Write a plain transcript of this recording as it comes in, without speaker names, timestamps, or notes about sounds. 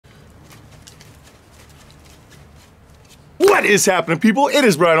What is happening, people? It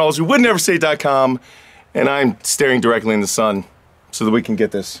is Brian Alsruhe with NEVERsate.com, and I'm staring directly in the sun so that we can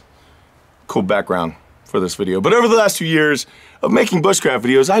get this cool background for this video. But over the last 2 years of making bushcraft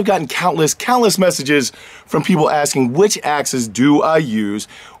videos, I've gotten countless messages from people asking which axes do I use,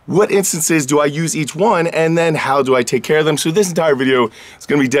 what instances do I use each one, and then how do I take care of them. So this entire video is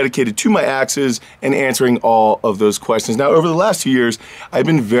going to be dedicated to my axes and answering all of those questions. Now, over the last 2 years, I've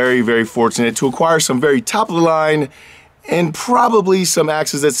been very fortunate to acquire some very top of the line and probably some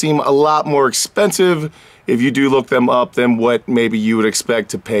axes that seem a lot more expensive if you do look them up than what maybe you would expect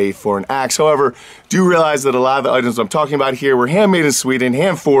to pay for an axe. However, do realize that a lot of the items I'm talking about here were handmade in Sweden,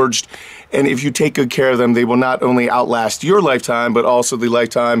 hand forged, and if you take good care of them, they will not only outlast your lifetime, but also the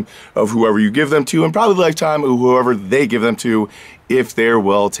lifetime of whoever you give them to, and probably the lifetime of whoever they give them to if they're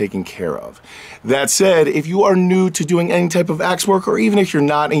well taken care of. That said, if you are new to doing any type of axe work, or even if you're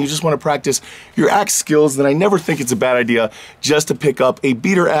not and you just want to practice your axe skills, then I never think it's a bad idea just to pick up a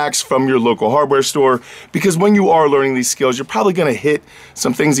beater axe from your local hardware store, because when you are learning these skills, you're probably going to hit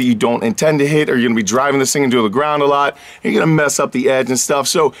some things that you don't intend to hit, or you're going to be driving this thing into the ground a lot, and you're going to mess up the edge and stuff.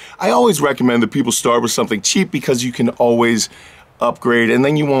 So I always recommend that people start with something cheap, because you can always upgrade, and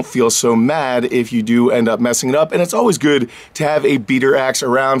then you won't feel so mad if you do end up messing it up. And it's always good to have a beater axe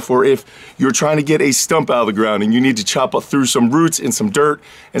around for if you're trying to get a stump out of the ground and you need to chop up through some roots and some dirt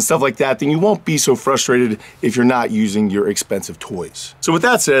and stuff like that, then you won't be so frustrated if you're not using your expensive toys. So with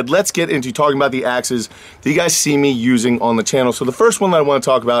that said, let's get into talking about the axes that you guys see me using on the channel. So the first one that I want to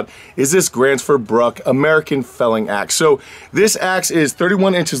talk about is this Gransford Bruk American felling axe. So this axe is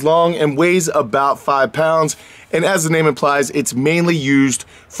 31 inches long and weighs about 5 pounds. And as the name implies, it's mainly used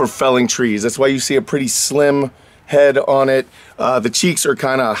for felling trees. That's why you see a pretty slim head on it. The cheeks are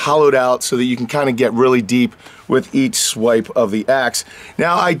kind of hollowed out so that you can kind of get really deep with each swipe of the axe.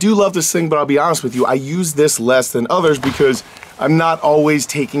 Now, I do love this thing, but I'll be honest with you, I use this less than others because I'm not always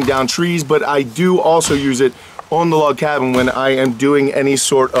taking down trees, but I do also use it on the log cabin when I am doing any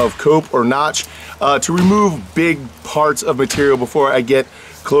sort of cope or notch to remove big parts of material before I get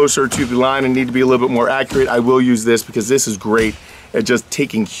closer to the line and need to be a little bit more accurate. I will use this because this is great at just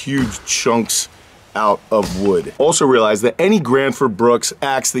taking huge chunks out of wood. Also realize that any Gransford Bruk's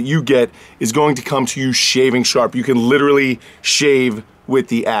axe that you get is going to come to you shaving sharp. You can literally shave with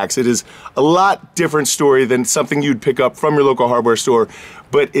the axe. It is a lot different story than something you'd pick up from your local hardware store,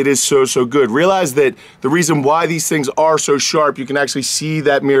 but it is so good. Realize that the reason why these things are so sharp, you can actually see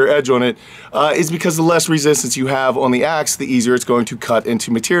that mirror edge on it, is because the less resistance you have on the axe, the easier it's going to cut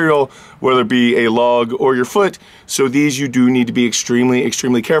into material, whether it be a log or your foot. So these you do need to be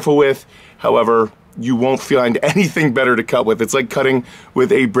extremely careful with. However, you won't find anything better to cut with. It's like cutting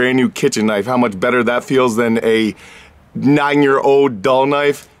with a brand new kitchen knife. How much better that feels than a 9-year-old dull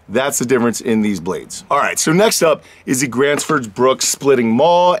knife. That's the difference in these blades. All right, so next up is the Gransford Bruk splitting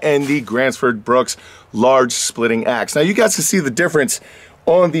maul and the Gransford Bruk's large splitting axe. Now you guys can see the difference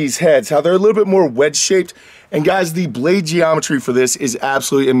on these heads, how they're a little bit more wedge shaped. And guys, the blade geometry for this is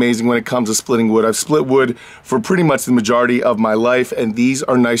absolutely amazing when it comes to splitting wood. I've split wood for pretty much the majority of my life, and these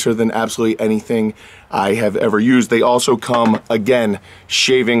are nicer than absolutely anything I have ever used. They also come, again,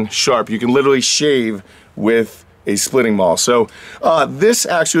 shaving sharp. You can literally shave with a splitting maul. So this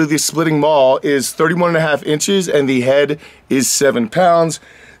actually, the splitting maul is 31.5 inches and the head is 7 pounds.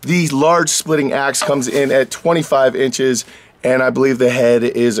 The large splitting axe comes in at 25 inches and I believe the head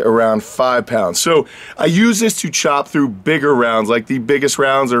is around 5 pounds. So I use this to chop through bigger rounds, like the biggest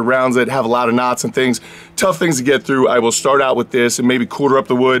rounds or rounds that have a lot of knots and things, tough things to get through. I will start out with this and maybe quarter up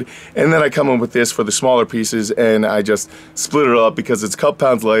the wood, and then I come in with this for the smaller pieces and I just split it up because it's a couple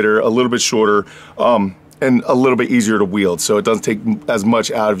pounds lighter, a little bit shorter, and a little bit easier to wield, so it doesn't take as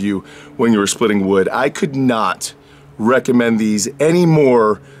much out of you when you're splitting wood. I could not recommend these any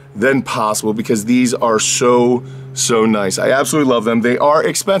more than possible because these are so nice. I absolutely love them. They are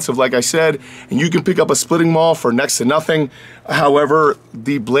expensive, like I said, and you can pick up a splitting maul for next to nothing. However,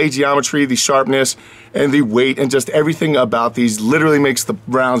 the blade geometry, the sharpness, and the weight, and just everything about these literally makes the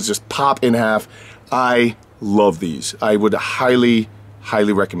rounds just pop in half. I love these. I would highly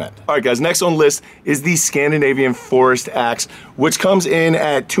recommend. All right, guys, next on the list is the Scandinavian Forest Axe, which comes in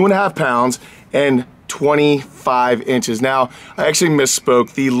at 2.5 pounds and 25 inches. Now, I actually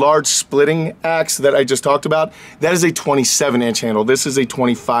misspoke. The large splitting axe that I just talked about, that is a 27-inch handle. This is a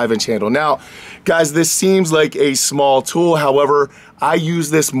 25-inch handle. Now, guys, this seems like a small tool. However, I use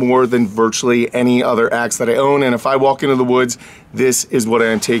this more than virtually any other axe that I own, and if I walk into the woods, this is what I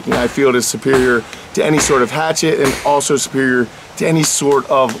am taking. I feel it is superior to any sort of hatchet and also superior to any sort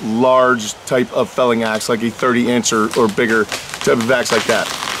of large type of felling axe, like a 30-inch or bigger type of axe like that.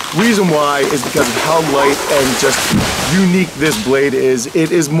 Reason why is because of how light and just unique this blade is. It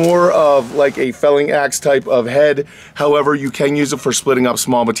is more of like a felling axe type of head. However, you can use it for splitting up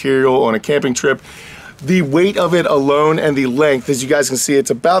small material on a camping trip. The weight of it alone and the length, as you guys can see, it's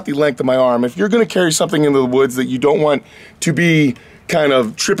about the length of my arm. If you're gonna carry something into the woods that you don't want to be kind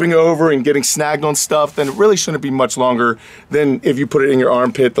of tripping over and getting snagged on stuff, then it really shouldn't be much longer than if you put it in your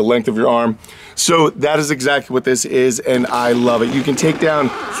armpit, the length of your arm. So that is exactly what this is, and I love it. You can take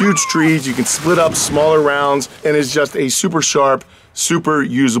down huge trees, you can split up smaller rounds, and it's just a super sharp, super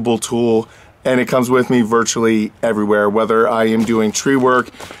usable tool. And it comes with me virtually everywhere, whether I am doing tree work,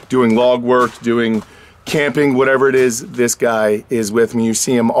 doing log work, doing camping, whatever it is, this guy is with me. You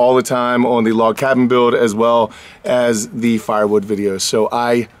see him all the time on the log cabin build as well as the firewood videos. So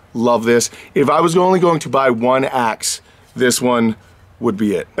I love this. If I was only going to buy one axe, this one would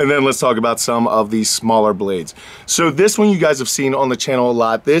be it. And then let's talk about some of these smaller blades. So this one you guys have seen on the channel a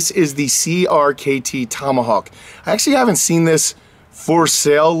lot. This is the CRKT Tomahawk. I actually haven't seen this for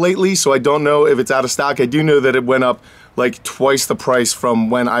sale lately, so I don't know if it's out of stock. I do know that it went up like twice the price from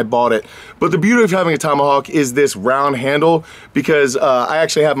when I bought it. But the beauty of having a Tomahawk is this round handle, because I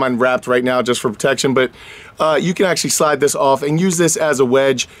actually have mine wrapped right now just for protection, but you can actually slide this off and use this as a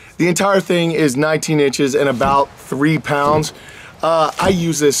wedge. The entire thing is 19 inches and about 3 pounds. I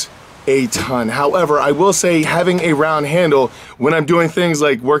use this a ton. However, I will say having a round handle when I'm doing things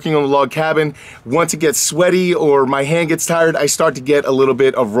like working on the log cabin, once it gets sweaty or my hand gets tired, I start to get a little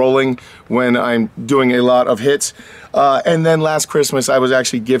bit of rolling when I'm doing a lot of hits. And then last Christmas, I was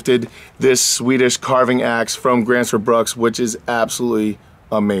actually gifted this Swedish Carving Axe from Gransford Bruk, which is absolutely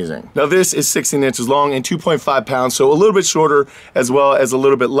amazing. Now this is 16 inches long and 2.5 pounds, so a little bit shorter as well as a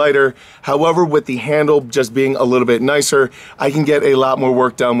little bit lighter. However, with the handle just being a little bit nicer, I can get a lot more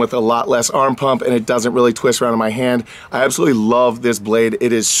work done with a lot less arm pump, and it doesn't really twist around in my hand. I absolutely love this blade.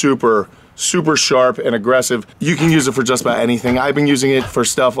 It is super sharp and aggressive. You can use it for just about anything. I've been using it for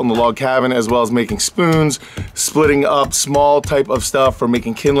stuff on the log cabin, as well as making spoons, splitting up small type of stuff for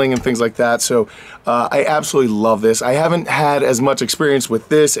making kindling and things like that. So I absolutely love this. I haven't had as much experience with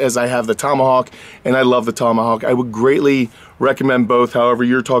this as I have the Tomahawk, and I love the Tomahawk. I would greatly recommend both. However,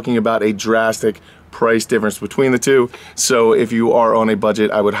 you're talking about a drastic price difference between the two. So if you are on a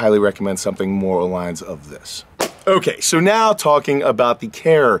budget, I would highly recommend something more along the lines of this. Okay, so now talking about the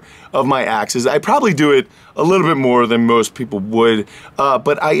care of my axes. I probably do it a little bit more than most people would,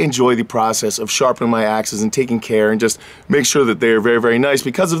 but I enjoy the process of sharpening my axes and taking care and just make sure that they are very, very nice.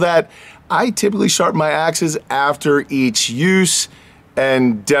 Because of that, I typically sharpen my axes after each use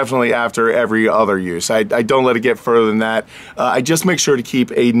and definitely after every other use. I don't let it get further than that. I just make sure to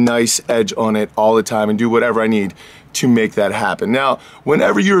keep a nice edge on it all the time and do whatever I need to make that happen. Now,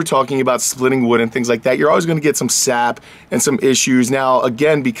 whenever you're talking about splitting wood and things like that, you're always going to get some sap and some issues. Now,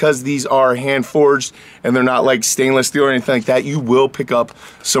 again, because these are hand forged and they're not like stainless steel or anything like that, you will pick up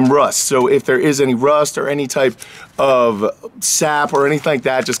some rust. So if there is any rust or any type of sap or anything like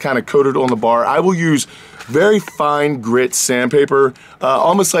that just kind of coated on the bar, I will use very fine grit sandpaper,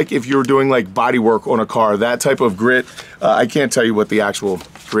 almost like if you're doing like body work on a car, that type of grit. I can't tell you what the actual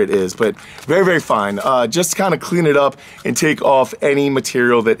grit is, but very, very fine. Just kind of clean it up and take off any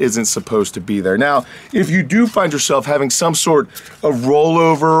material that isn't supposed to be there. Now, if you do find yourself having some sort of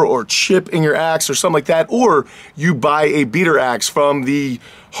rollover or chip in your axe or something like that, or you buy a beater axe from the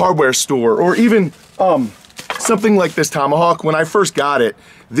hardware store, or even something like this Tomahawk, when I first got it,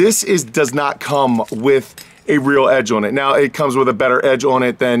 this does not come with a real edge on it. Now, it comes with a better edge on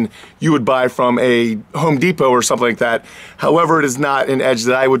it than you would buy from a Home Depot or something like that. However, it is not an edge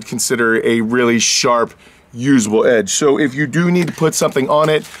that I would consider a really sharp, usable edge. So if you do need to put something on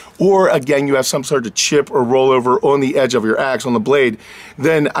it, or again, you have some sort of chip or rollover on the edge of your axe, on the blade,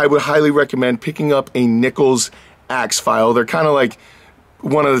 then I would highly recommend picking up a Nicholson Axe FIle. They're kind of like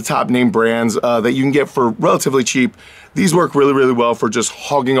one of the top name brands that you can get for relatively cheap. These work really, really well for just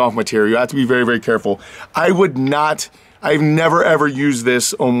hogging off material. You have to be very, very careful. I've never ever used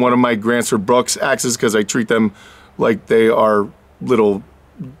this on one of my Gransford Bruk axes because I treat them like they are little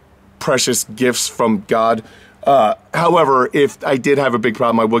precious gifts from God. However, if I did have a big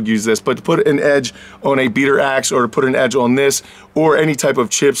problem, I would use this. But to put an edge on a beater axe, or to put an edge on this, or any type of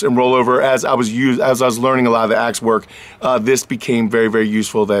chips and rollover, as I was learning a lot of the axe work, this became very, very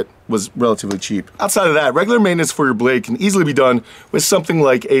useful. That was relatively cheap. Outside of that, regular maintenance for your blade can easily be done with something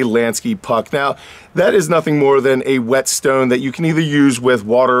like a Lansky Puck. Now, that is nothing more than a whetstone that you can either use with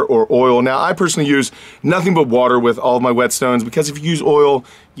water or oil. Now, I personally use nothing but water with all of my whetstones, because if you use oil,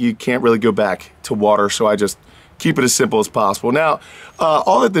 you can't really go back to water, so I just keep it as simple as possible. Now,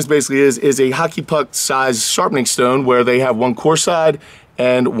 all that this basically is a hockey puck size sharpening stone, where they have one coarse side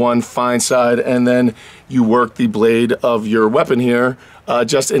and one fine side, and then you work the blade of your weapon here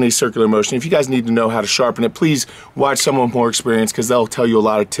just in a circular motion. If you guys need to know how to sharpen it, please watch someone with more experience because they'll tell you a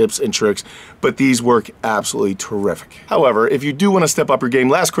lot of tips and tricks, but these work absolutely terrific. However, if you do want to step up your game,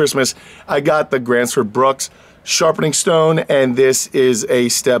 last Christmas I got the Gransford Bruk sharpening stone, and this is a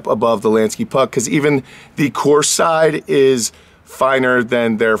step above the Lansky Puck because even the coarse side is finer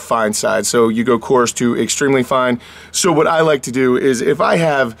than their fine side. So you go coarse to extremely fine. So what I like to do is if I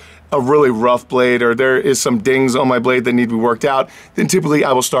have a really rough blade or there is some dings on my blade that need to be worked out, then typically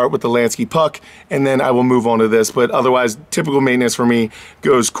I will start with the Lansky Puck and then I will move on to this. But otherwise, typical maintenance for me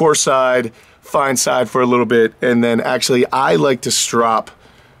goes coarse side, fine side for a little bit, and then actually I like to strop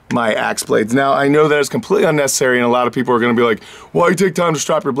my axe blades. Now I know that is completely unnecessary and a lot of people are going to be like, why you take time to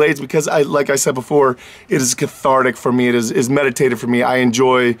strop your blades? Because like I said before, it is cathartic for me. It is meditative for me. I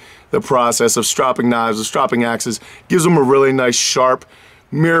enjoy the process of stropping knives, of stropping axes. Gives them a really nice sharp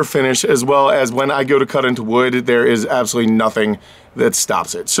mirror finish, as well as when I go to cut into wood, there is absolutely nothing that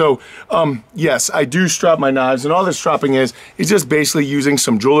stops it. So yes, I do strop my knives, and all this stropping is just basically using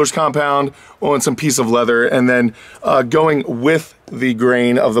some jeweler's compound on some piece of leather and then going with the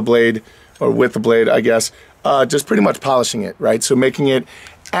grain of the blade, or with the blade I guess, just pretty much polishing it, right? So making it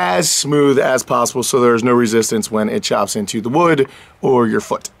as smooth as possible so there's no resistance when it chops into the wood or your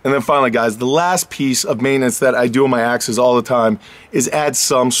foot. And then finally guys, the last piece of maintenance that I do on my axes all the time is add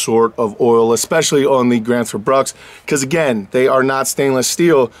some sort of oil, especially on the Gransford Bruks, because again, they are not stainless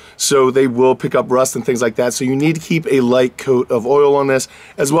steel, so they will pick up rust and things like that. So you need to keep a light coat of oil on this,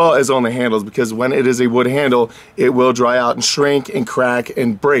 as well as on the handles, because when it is a wood handle, it will dry out and shrink and crack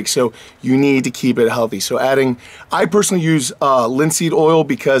and break. So you need to keep it healthy. So I personally use linseed oil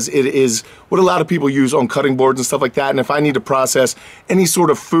because it is what a lot of people use on cutting boards and stuff like that. And if I need to process any sort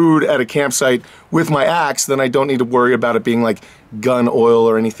of food at a campsite with my axe, then I don't need to worry about it being like gun oil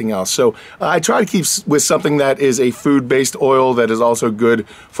or anything else. So I try to keep with something that is a food-based oil that is also good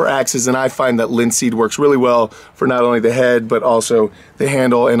for axes, and I find that linseed works really well for not only the head but also the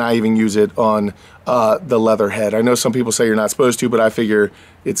handle, and I even use it on the leather head. I know some people say you're not supposed to, but I figure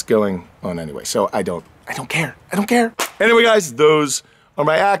it's going on anyway, so I don't care. Anyway guys, those are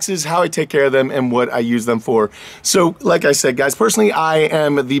my axes, how I take care of them, and what I use them for. So like I said guys, personally I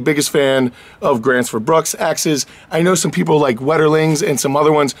am the biggest fan of Gransford Bruk axes. I know some people like Wetterlings and some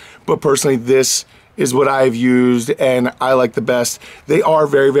other ones, but personally this is what I've used and I like the best. They are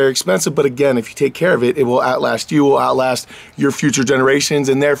very, very expensive, but again, if you take care of it, it will outlast you, will outlast your future generations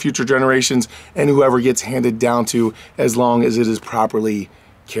and their future generations and whoever gets handed down to, as long as it is properly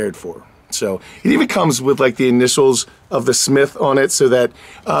cared for. So it even comes with like the initials of the smith on it, so that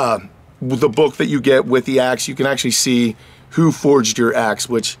the book that you get with the axe, you can actually see who forged your axe,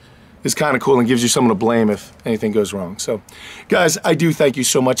 which is kind of cool and gives you someone to blame if anything goes wrong. So guys, I do thank you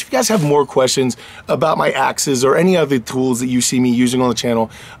so much. If you guys have more questions about my axes or any other tools that you see me using on the channel,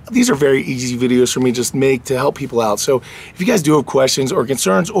 these are very easy videos for me to just make to help people out. So if you guys do have questions or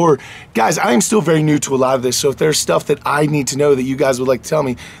concerns, or guys, I am still very new to a lot of this, so if there's stuff that I need to know that you guys would like to tell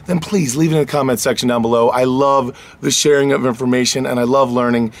me, then please leave it in the comment section down below. I love the sharing of information, and I love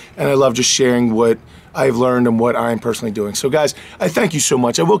learning, and I love just sharing what I've learned and what I'm personally doing. So guys, I thank you so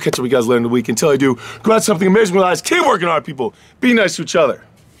much. I will catch up with you guys later in the week. Until I do, go out something amazing with guys. Keep working hard, people. Be nice to each other.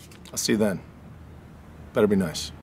 I'll see you then. Better be nice.